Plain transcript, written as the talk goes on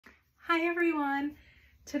Hi everyone!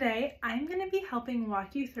 Today I'm going to be helping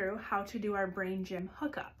walk you through how to do our Brain Gym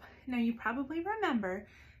hookup. Now you probably remember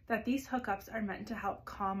that these hookups are meant to help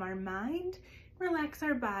calm our mind, relax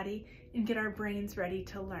our body, and get our brains ready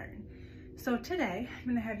to learn. So today I'm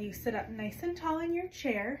going to have you sit up nice and tall in your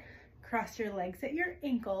chair, cross your legs at your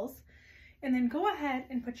ankles, and then go ahead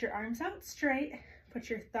and put your arms out straight, put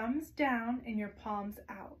your thumbs down and your palms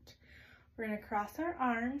out. We're going to cross our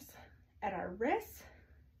arms at our wrists,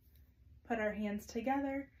 put our hands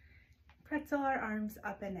together, pretzel our arms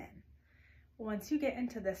up and in. Once you get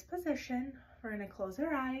into this position, we're going to close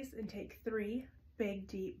our eyes and take 3 big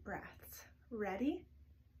deep breaths. Ready?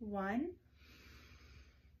 1,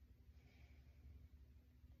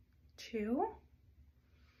 2,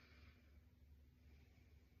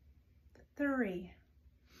 3.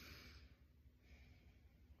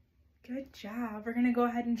 Good job. We're going to go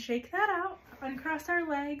ahead and shake that out, uncross our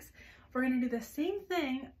legs. We're going to do the same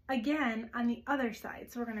thing again on the other side.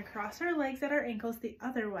 So we're going to cross our legs at our ankles the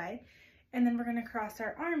other way, and then we're going to cross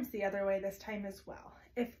our arms the other way this time as well.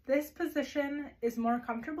 If this position is more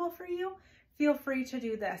comfortable for you, feel free to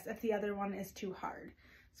do this if the other one is too hard.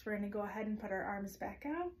 So we're going to go ahead and put our arms back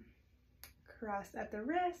out, cross at the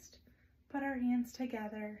wrist, put our hands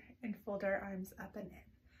together, and fold our arms up and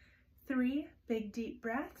in. 3 big deep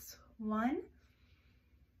breaths. 1,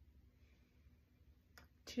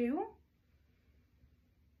 2,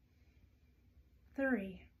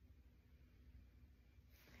 3.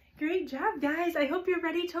 Great job, guys. I hope you're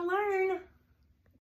ready to learn.